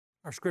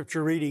Our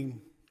scripture reading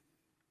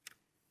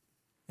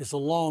is a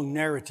long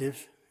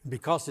narrative.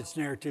 Because it's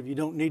narrative, you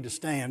don't need to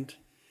stand.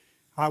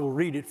 I will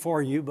read it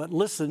for you, but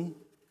listen,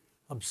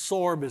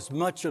 absorb as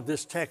much of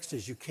this text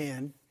as you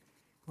can.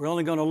 We're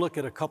only going to look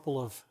at a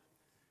couple of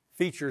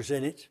features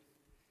in it.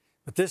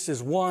 But this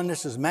is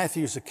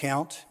Matthew's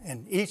account,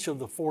 and each of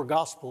the four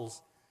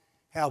Gospels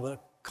have a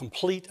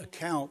complete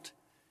account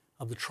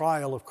of the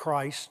trial of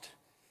Christ.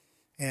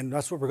 And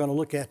that's what we're going to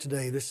look at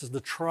today. This is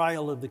the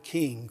trial of the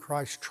King,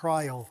 Christ's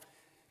trial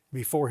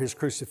before his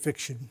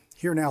crucifixion.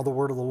 Hear now the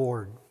word of the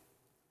Lord.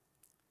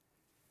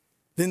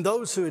 Then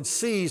those who had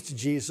seized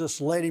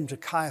Jesus led him to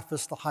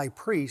Caiaphas the high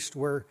priest,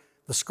 where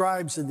the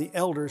scribes and the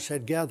elders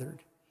had gathered.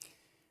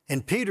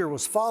 And Peter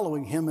was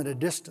following him at a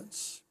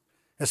distance,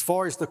 as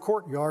far as the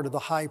courtyard of the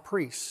high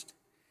priest.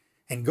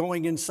 And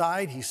going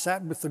inside, he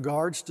sat with the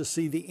guards to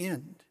see the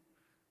end.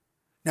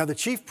 Now the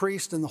chief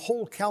priest and the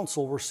whole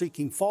council were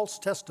seeking false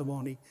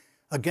testimony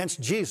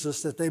against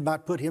Jesus that they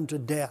might put him to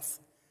death.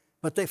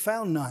 But they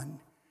found none,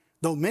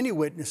 though many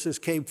witnesses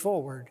came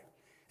forward.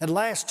 At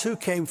last, two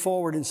came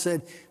forward and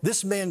said,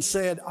 "This man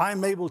said,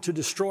 I'm able to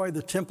destroy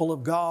the temple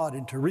of God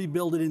and to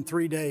rebuild it in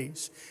 3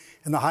 days."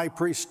 And the high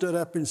priest stood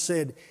up and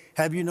said,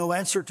 "Have you no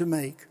answer to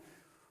make?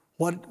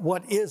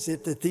 What is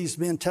it that these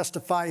men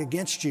testify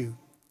against you?"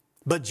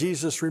 But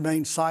Jesus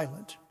remained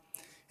silent.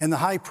 And the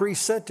high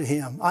priest said to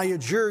him, "I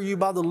adjure you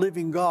by the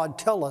living God,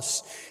 tell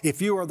us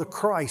if you are the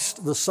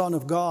Christ, the Son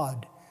of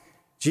God."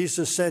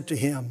 Jesus said to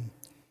him,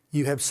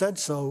 "You have said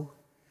so.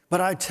 But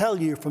I tell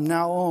you, from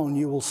now on,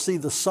 you will see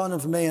the Son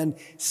of Man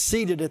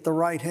seated at the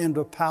right hand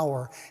of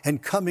power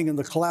and coming in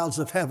the clouds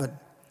of heaven."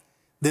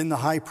 Then the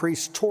high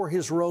priest tore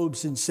his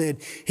robes and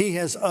said, "He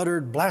has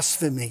uttered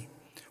blasphemy.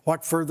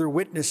 What further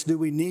witness do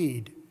we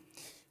need?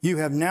 You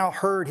have now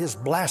heard his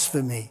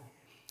blasphemy.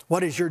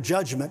 What is your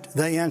judgment?"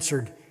 They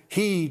answered,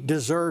 "He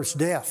deserves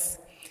death."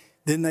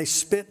 Then they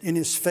spit in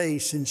his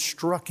face and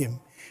struck him.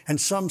 And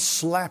some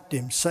slapped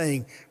him,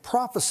 saying,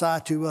 "Prophesy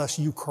to us,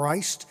 you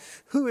Christ.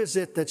 Who is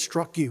it that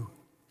struck you?"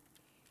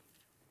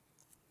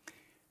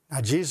 Now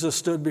Jesus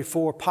stood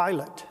before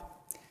Pilate,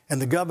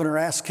 and the governor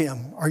asked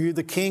him, "Are you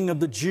the king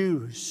of the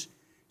Jews?"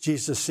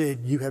 Jesus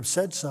said, "You have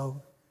said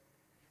so."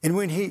 And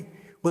when he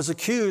was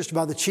accused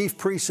by the chief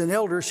priests and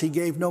elders, he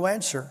gave no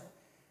answer.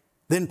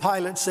 Then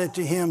Pilate said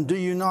to him, "Do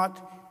you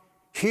not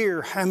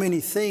hear how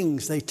many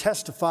things they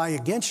testify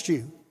against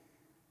you?"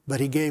 But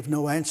he gave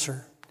no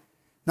answer,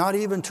 not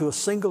even to a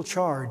single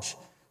charge,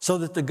 so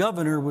that the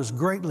governor was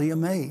greatly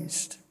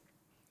amazed.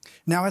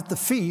 Now at the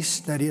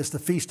feast, that is the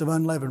Feast of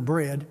Unleavened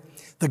Bread,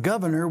 the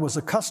governor was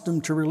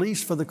accustomed to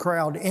release for the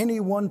crowd any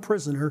one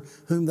prisoner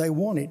whom they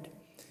wanted.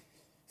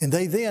 And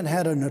they then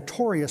had a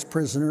notorious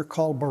prisoner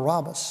called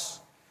Barabbas.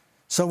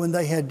 So when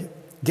they had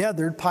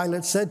gathered,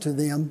 Pilate said to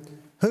them,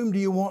 "Whom do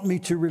you want me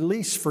to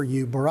release for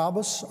you,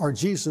 Barabbas or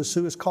Jesus,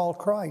 who is called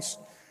Christ?"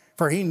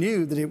 For he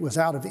knew that it was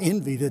out of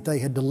envy that they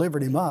had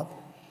delivered him up.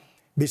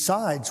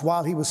 Besides,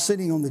 while he was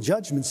sitting on the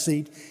judgment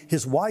seat,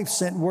 his wife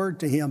sent word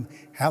to him,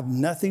 "Have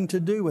nothing to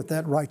do with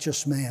that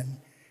righteous man,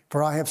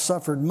 for I have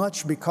suffered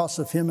much because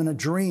of him in a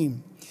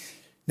dream."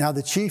 Now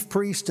the chief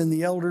priest and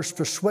the elders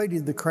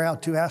persuaded the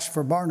crowd to ask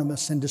for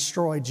Barnabas and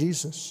destroy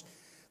Jesus.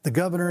 The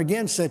governor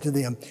again said to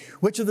them,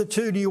 "Which of the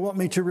two do you want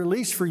me to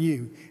release for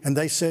you?" And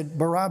they said,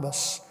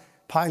 "Barabbas."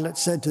 Pilate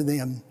said to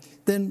them,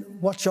 "Then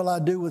what shall I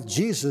do with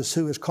Jesus,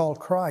 who is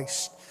called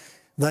Christ?"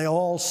 They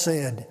all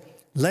said,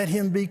 "Let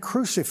him be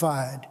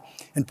crucified."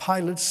 And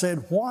Pilate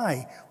said,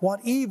 "Why?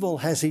 What evil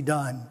has he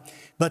done?"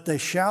 But they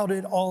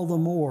shouted all the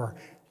more,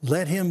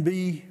 "Let him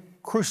be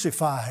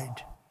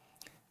crucified."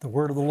 The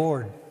word of the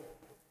Lord.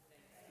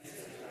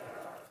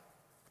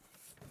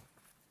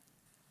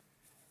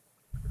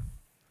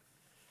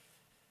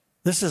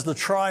 This is the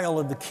trial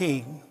of the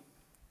King.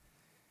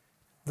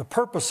 The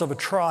purpose of a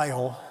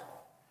trial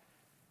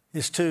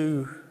is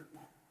to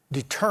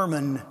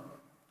determine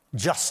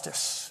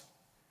justice,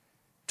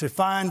 to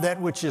find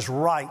that which is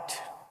right,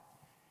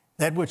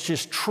 that which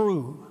is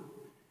true,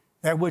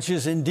 that which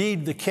is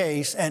indeed the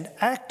case, and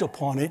act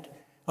upon it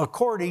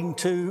according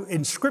to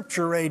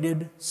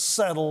inscripturated,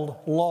 settled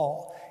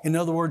law. In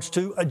other words,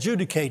 to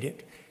adjudicate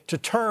it, to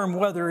term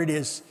whether it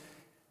is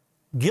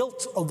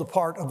guilt of the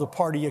part of the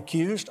party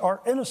accused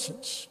or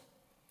innocence,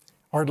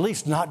 or at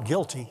least not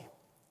guilty.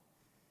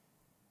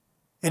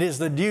 It is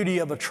the duty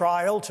of a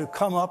trial to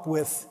come up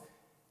with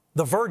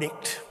the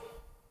verdict,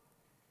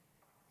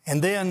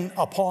 and then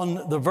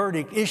upon the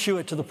verdict, issue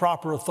it to the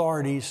proper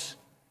authorities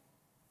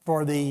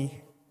for the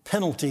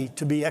penalty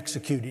to be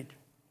executed.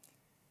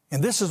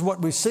 And this is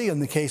what we see in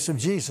the case of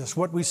Jesus.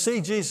 What we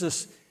see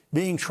Jesus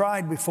being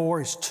tried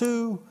before is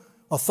two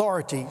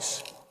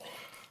authorities.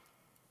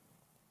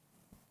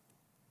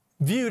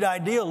 Viewed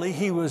ideally,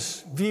 he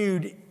was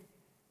viewed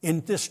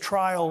in this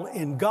trial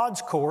in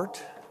God's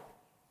court,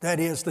 that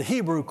is the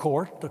Hebrew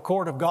court, the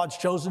court of God's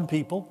chosen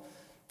people,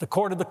 the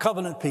court of the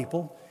covenant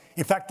people.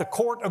 In fact, the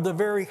court of the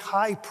very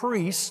high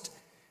priest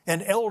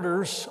and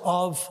elders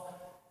of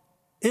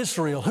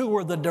Israel, who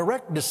were the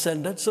direct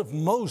descendants of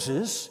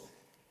Moses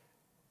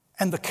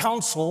and the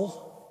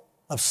council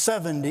of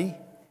 70,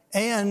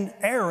 and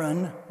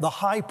Aaron, the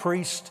high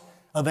priest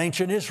of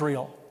ancient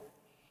Israel.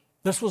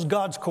 This was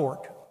God's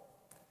court.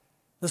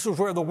 This was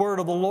where the word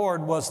of the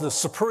Lord was the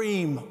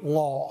supreme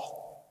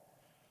law.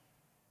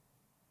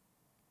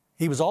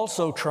 He was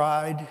also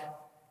tried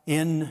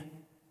in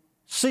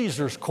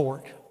Caesar's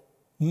court,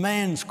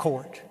 man's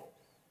court,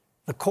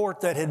 the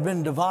court that had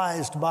been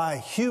devised by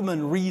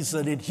human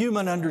reason and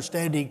human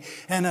understanding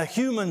and a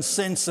human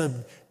sense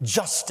of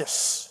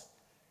justice.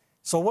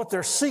 So what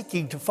they're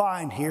seeking to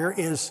find here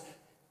is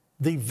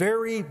the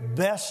very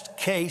best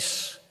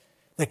case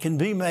that can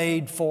be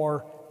made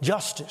for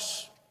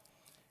justice.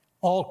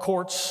 All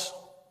courts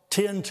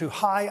tend to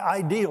high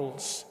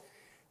ideals.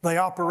 They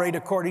operate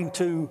according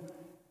to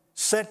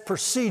set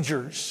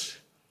procedures.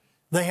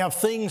 They have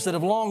things that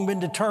have long been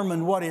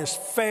determined what is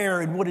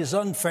fair and what is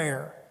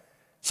unfair,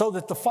 so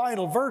that the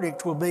final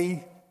verdict will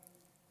be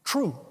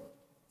true.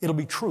 It'll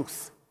be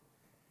truth.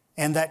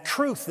 And that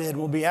truth then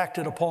will be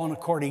acted upon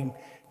according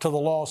to the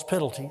law's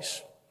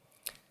penalties.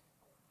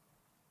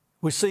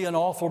 We see an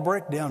awful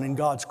breakdown in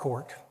God's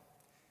court.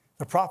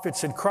 The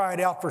prophets had cried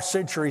out for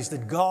centuries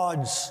that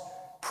God's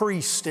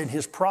priest and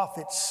his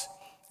prophets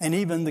and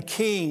even the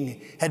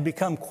king had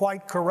become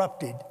quite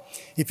corrupted.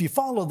 If you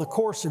follow the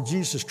course of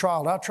Jesus'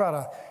 trial, I'll try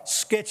to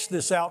sketch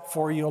this out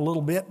for you a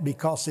little bit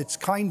because it's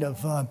kind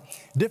of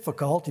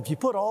difficult. If you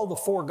put all the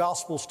four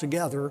Gospels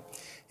together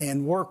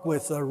and work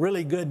with a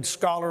really good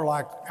scholar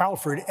like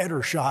Alfred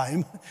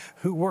Edersheim,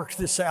 who worked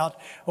this out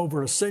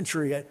over a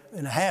century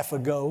and a half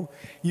ago,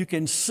 you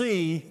can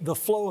see the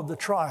flow of the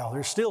trial.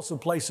 There's still some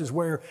places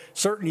where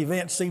certain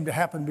events seem to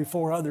happen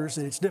before others,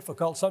 and it's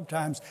difficult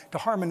sometimes to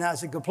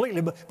harmonize it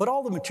completely, but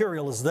all the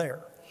material is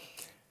there.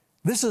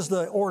 This is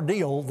the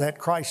ordeal that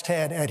Christ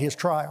had at his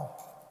trial.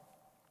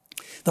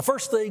 The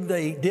first thing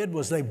they did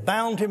was they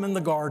bound him in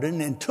the garden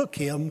and took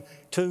him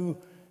to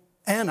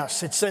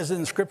Annas. It says in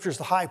the scriptures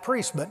the high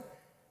priest,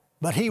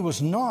 but he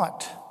was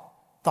not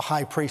the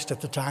high priest at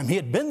the time. He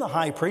had been the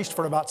high priest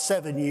for about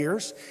 7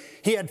 years.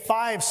 He had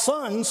 5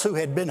 sons who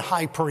had been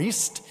high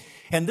priests,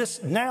 and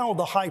this now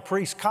the high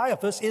priest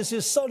Caiaphas is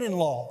his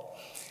son-in-law.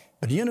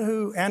 But do you know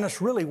who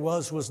Annas really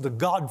was the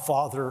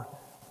godfather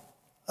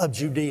of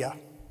Judea,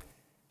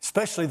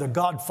 especially the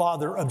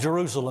godfather of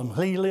Jerusalem.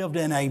 He lived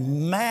in a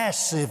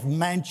massive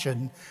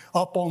mansion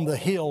up on the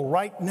hill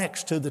right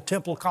next to the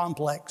temple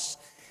complex.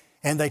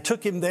 And they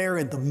took him there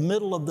in the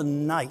middle of the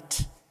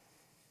night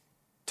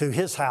to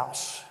his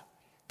house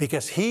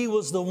because he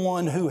was the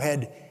one who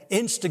had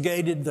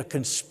instigated the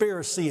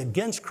conspiracy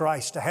against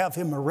Christ to have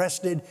him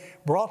arrested,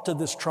 brought to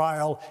this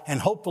trial, and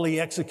hopefully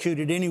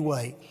executed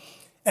anyway.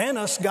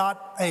 Annas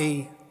got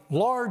a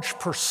large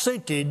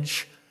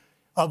percentage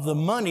of the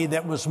money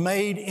that was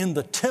made in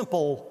the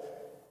temple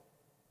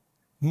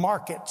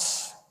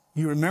markets.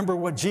 You remember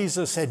what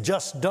Jesus had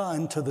just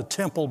done to the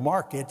temple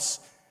markets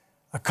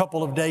a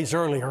couple of days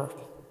earlier.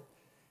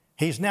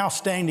 He's now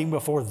standing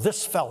before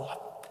this fella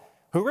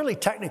who really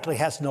technically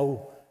has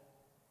no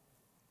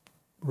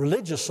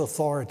religious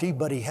authority,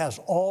 but he has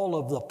all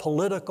of the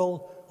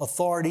political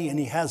authority and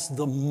he has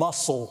the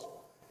muscle.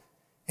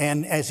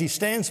 And as he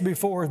stands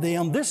before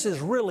them, this is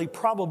really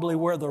probably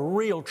where the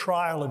real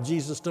trial of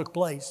Jesus took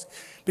place,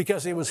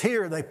 because it was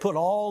here they put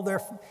all their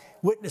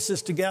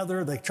witnesses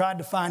together. They tried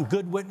to find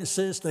good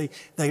witnesses.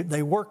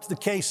 They worked the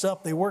case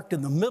up. They worked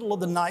in the middle of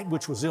the night,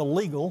 which was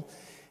illegal,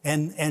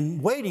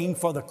 and waiting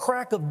for the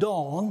crack of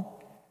dawn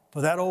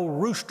for that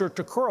old rooster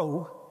to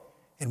crow.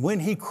 And when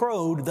he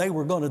crowed, they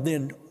were going to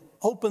then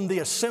open the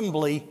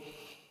assembly,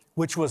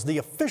 which was the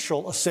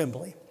official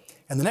assembly.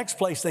 And the next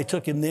place they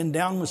took him then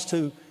down was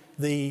to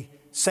the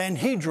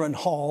Sanhedrin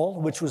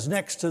Hall, which was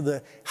next to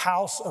the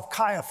house of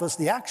Caiaphas,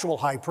 the actual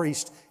high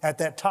priest at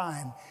that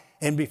time.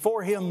 And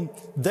before him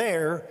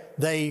there,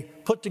 they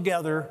put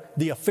together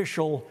the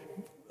official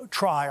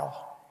trial.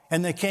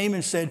 And they came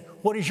and said,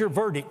 "What is your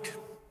verdict?"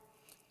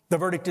 The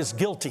verdict is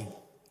guilty.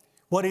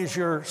 What is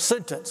your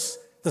sentence?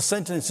 The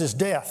sentence is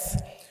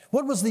death.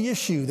 What was the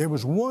issue? There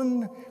was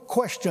one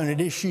question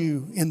at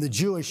issue in the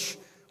Jewish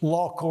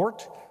law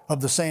court of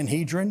the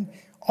Sanhedrin.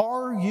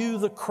 Are you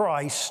the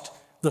Christ,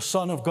 the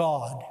Son of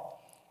God?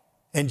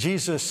 And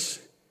Jesus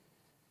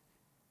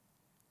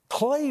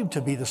claimed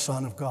to be the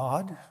Son of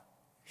God.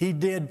 He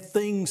did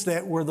things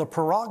that were the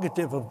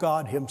prerogative of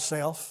God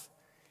himself.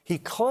 He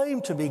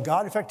claimed to be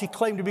God. In fact, he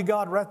claimed to be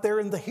God right there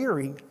in the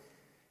hearing.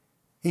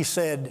 He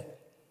said,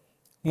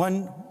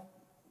 "When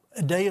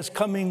a day is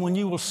coming when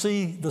you will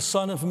see the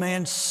Son of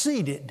Man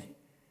seated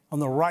on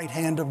the right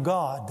hand of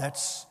God."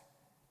 That's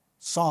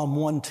Psalm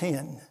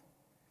 110.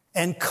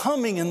 "And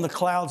coming in the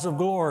clouds of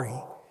glory."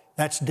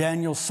 That's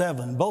Daniel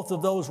 7. Both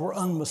of those were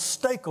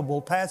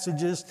unmistakable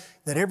passages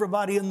that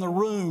everybody in the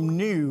room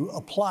knew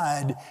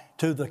applied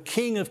to the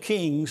King of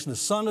Kings, the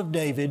Son of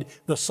David,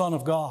 the Son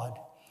of God.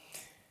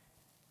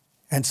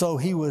 And so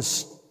he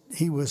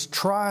was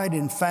tried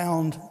and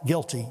found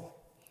guilty.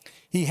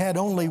 He had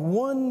only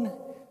one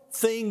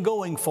thing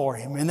going for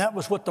him, and that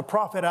was what the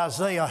prophet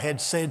Isaiah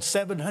had said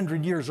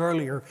 700 years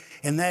earlier,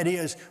 and that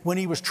is, when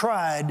he was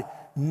tried,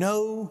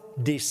 no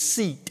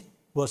deceit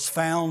was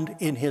found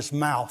in his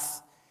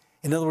mouth.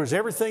 In other words,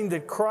 everything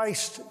that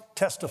Christ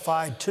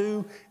testified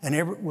to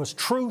and was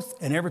truth,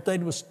 and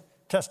everything that was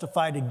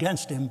testified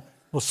against him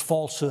was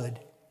falsehood.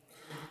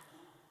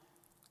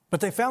 But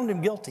they found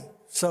him guilty.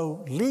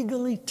 So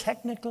legally,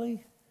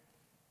 technically,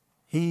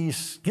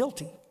 he's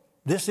guilty.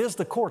 This is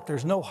the court.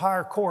 There's no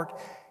higher court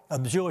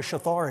of Jewish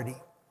authority.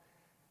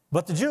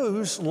 But the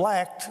Jews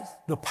lacked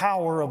the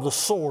power of the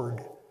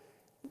sword.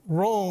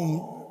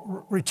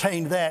 Rome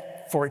retained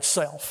that for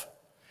itself.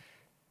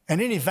 And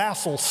any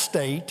vassal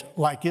state,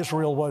 like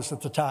Israel was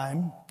at the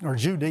time, or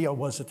Judea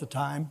was at the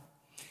time,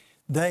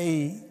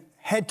 they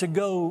had to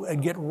go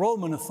and get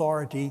Roman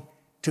authority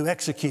to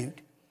execute.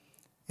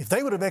 If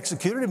they would have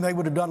executed him, they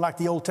would have done like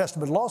the Old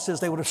Testament law says,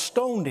 they would have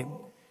stoned him.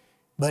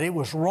 But it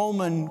was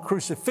Roman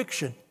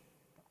crucifixion.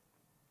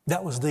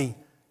 That was the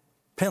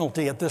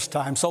penalty at this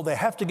time. So they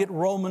have to get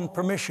Roman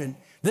permission.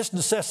 This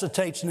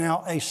necessitates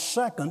now a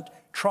second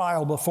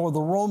trial before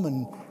the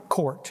Roman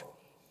court.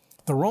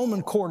 The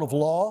Roman court of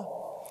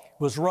law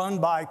was run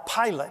by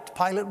Pilate.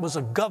 Pilate was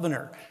a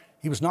governor.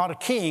 He was not a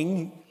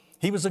king.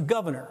 He was a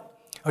governor.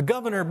 A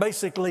governor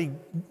basically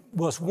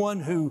was one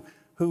who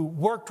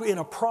worked in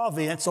a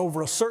province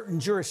over a certain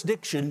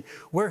jurisdiction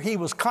where he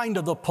was kind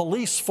of the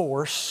police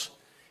force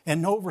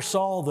and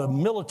oversaw the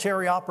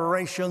military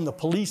operation, the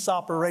police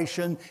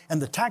operation, and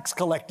the tax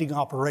collecting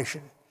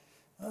operation.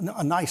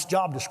 A nice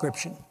job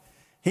description.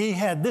 He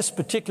had this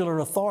particular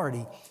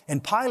authority,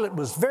 and Pilate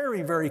was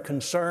very, very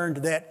concerned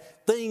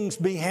that things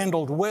be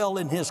handled well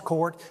in his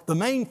court. The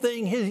main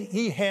thing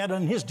he had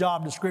on his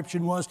job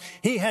description was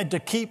he had to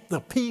keep the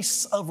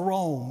peace of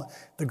Rome,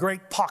 the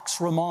great Pax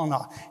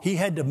Romana. He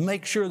had to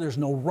make sure there's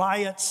no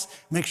riots,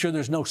 make sure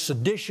there's no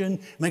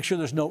sedition, make sure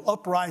there's no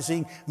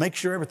uprising, make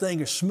sure everything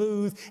is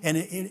smooth. And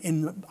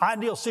in the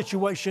ideal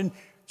situation,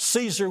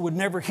 Caesar would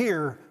never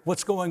hear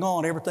what's going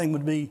on. Everything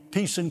would be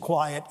peace and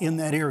quiet in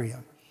that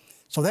area.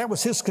 So that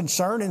was his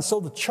concern. And so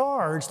the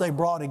charge they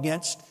brought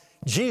against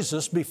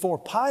Jesus before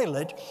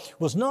Pilate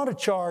was not a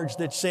charge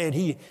that said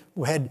he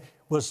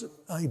was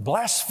a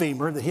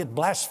blasphemer, that he had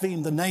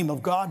blasphemed the name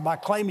of God by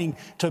claiming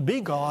to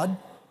be God,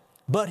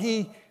 but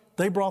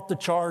they brought the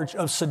charge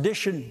of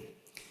sedition.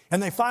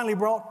 And they finally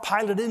brought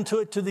Pilate into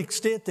it to the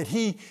extent that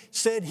he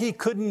said he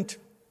couldn't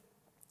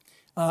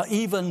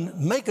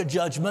even make a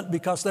judgment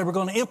because they were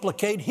going to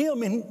implicate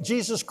him in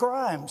Jesus'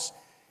 crimes.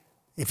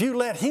 If you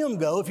let him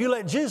go, if you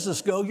let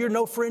Jesus go, you're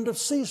no friend of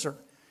Caesar.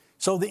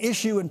 So the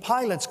issue in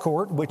Pilate's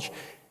court, which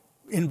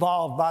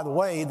involved, by the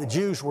way, the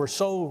Jews were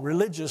so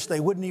religious they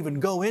wouldn't even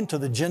go into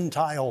the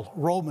Gentile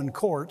Roman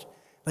court.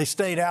 They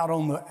stayed out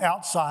on the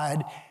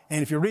outside.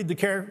 And if you read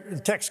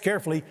the text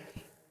carefully,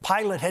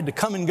 Pilate had to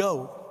come and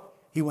go.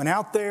 He went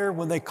out there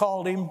when they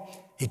called him.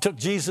 He took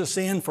Jesus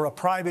in for a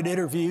private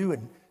interview,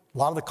 and a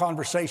lot of the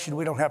conversation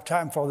we don't have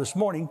time for this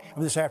morning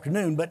or this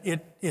afternoon, but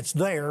it's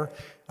there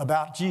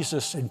about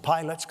Jesus and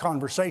Pilate's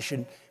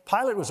conversation.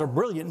 Pilate was a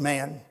brilliant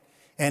man,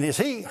 and as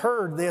he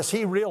heard this,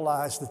 he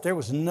realized that there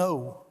was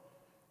no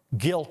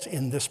guilt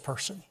in this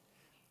person.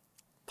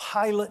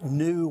 Pilate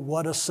knew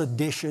what a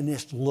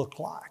seditionist looked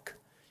like.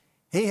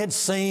 He had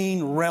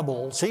seen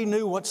rebels. He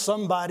knew what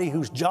somebody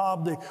whose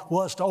job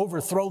was to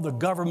overthrow the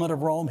government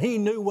of Rome, he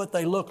knew what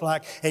they looked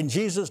like, and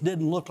Jesus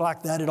didn't look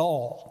like that at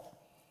all.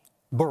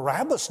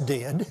 Barabbas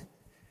did.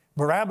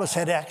 Barabbas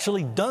had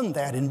actually done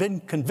that and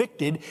been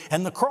convicted,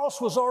 and the cross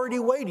was already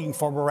waiting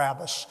for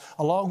Barabbas,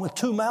 along with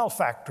two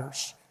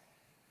malefactors.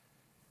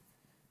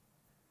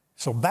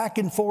 So back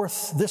and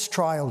forth this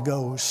trial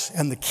goes,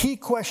 and the key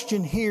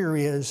question here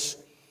is,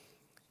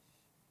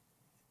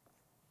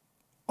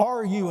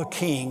 are you a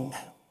king?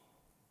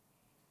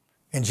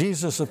 And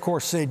Jesus, of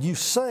course, said, you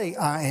say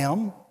I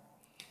am.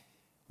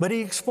 But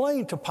he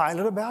explained to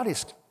Pilate about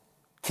his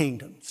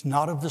kingdom. It's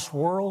not of this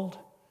world.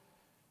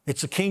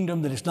 It's a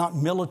kingdom that is not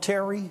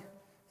military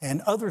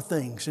and other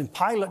things. And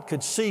Pilate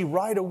could see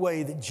right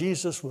away that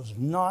Jesus was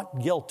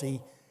not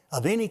guilty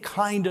of any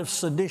kind of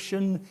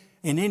sedition,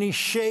 in any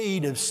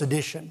shade of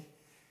sedition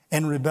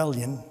and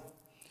rebellion.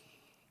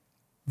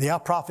 The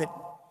prophet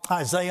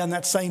Isaiah in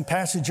that same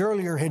passage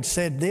earlier had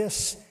said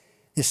this.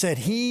 It said,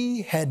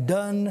 he had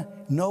done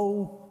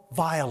no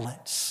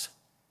violence.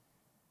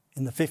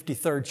 In the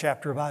 53rd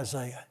chapter of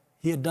Isaiah,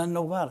 he had done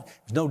no violence.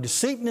 There was no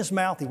deceit in his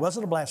mouth. He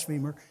wasn't a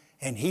blasphemer.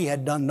 And he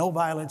had done no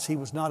violence. He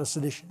was not a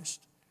seditionist.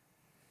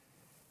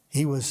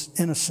 He was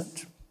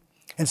innocent.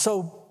 And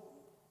so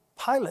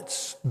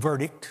Pilate's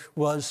verdict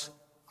was,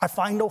 I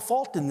find no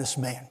fault in this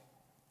man.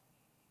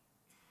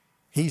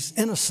 He's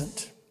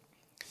innocent.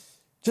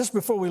 Just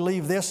before we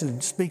leave this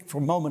and speak for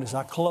a moment as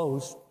I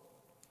close,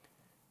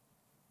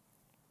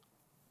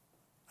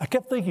 I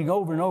kept thinking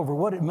over and over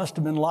what it must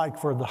have been like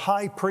for the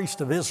high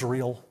priest of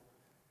Israel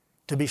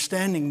to be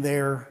standing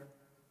there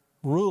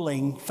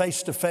ruling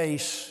face to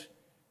face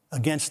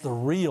against the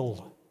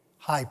real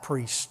high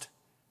priest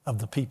of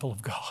the people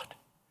of God.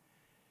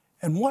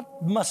 And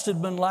what must it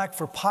have been like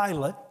for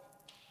Pilate,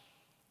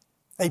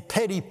 a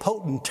petty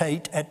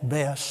potentate at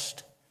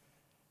best,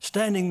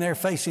 standing there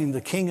facing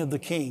the King of the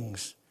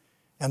Kings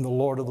and the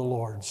Lord of the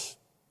Lords.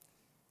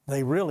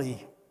 They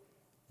really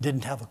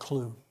didn't have a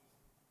clue.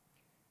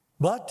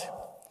 But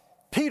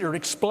Peter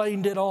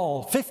explained it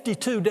all.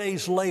 52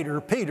 days later,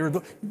 Peter,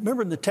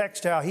 remember in the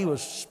text how he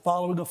was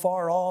following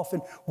afar off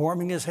and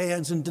warming his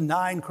hands and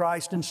denying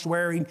Christ and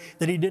swearing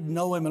that he didn't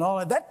know him and all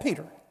that. That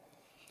Peter.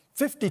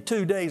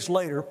 52 days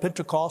later,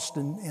 Pentecost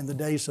and the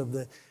days of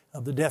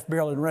the death,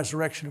 burial, and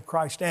resurrection of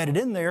Christ added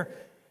in there,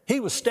 he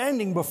was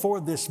standing before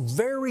this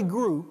very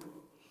group,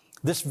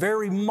 this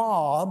very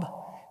mob,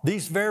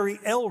 these very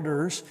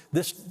elders,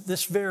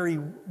 this very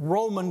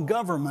Roman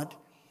government,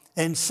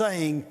 and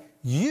saying,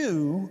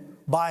 you,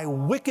 by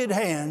wicked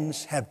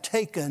hands, have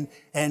taken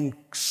and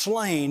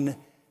slain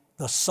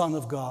the Son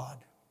of God.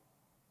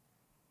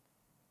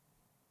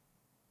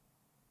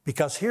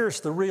 Because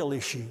here's the real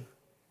issue.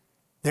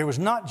 There was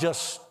not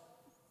just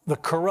the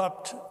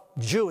corrupt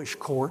Jewish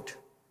court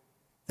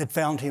that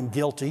found him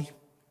guilty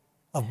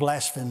of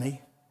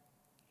blasphemy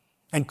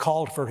and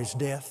called for his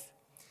death.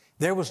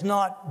 There was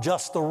not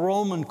just the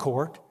Roman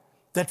court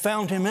that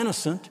found him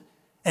innocent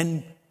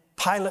and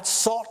Pilate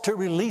sought to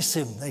release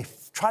him. They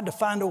tried to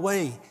find a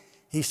way.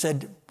 He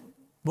said,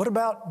 what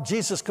about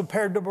Jesus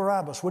compared to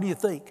Barabbas? What do you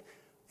think?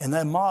 And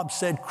the mob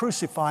said,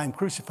 crucify him,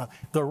 crucify him.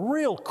 The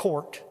real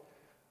court,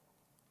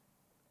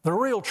 the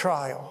real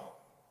trial,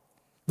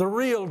 the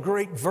real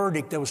great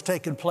verdict that was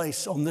taking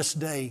place on this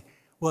day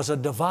was a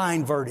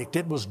divine verdict.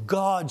 It was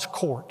God's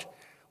court,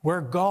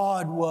 where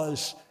God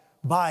was,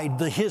 by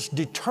his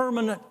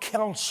determinate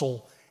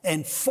counsel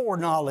and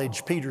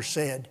foreknowledge, Peter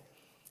said,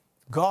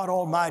 God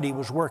Almighty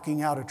was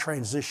working out a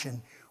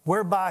transition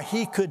whereby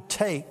he could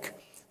take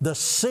the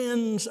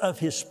sins of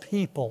his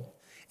people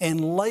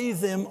and lay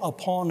them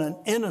upon an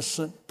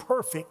innocent,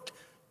 perfect,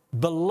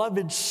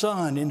 beloved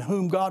Son in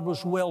whom God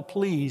was well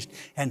pleased,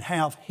 and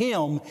have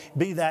him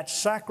be that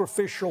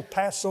sacrificial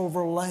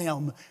Passover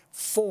lamb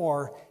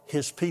for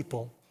his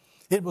people.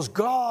 It was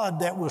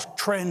God that was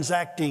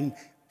transacting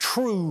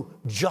true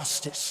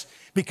justice,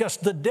 because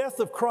the death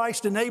of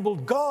Christ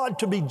enabled God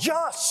to be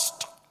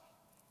just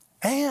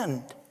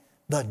and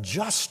the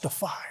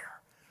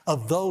justifier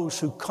of those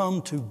who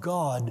come to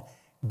God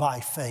by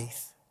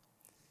faith.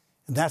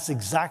 And that's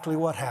exactly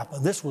what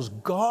happened. This was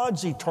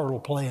God's eternal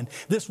plan.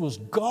 This was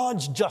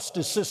God's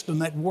justice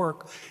system at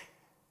work.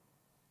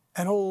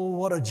 And oh,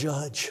 what a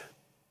judge.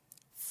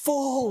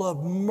 Full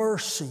of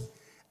mercy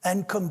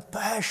and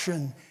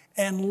compassion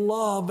and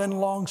love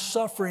and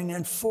long-suffering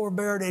and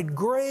forbearance and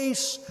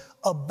grace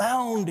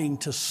abounding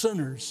to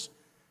sinners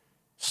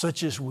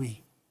such as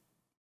we.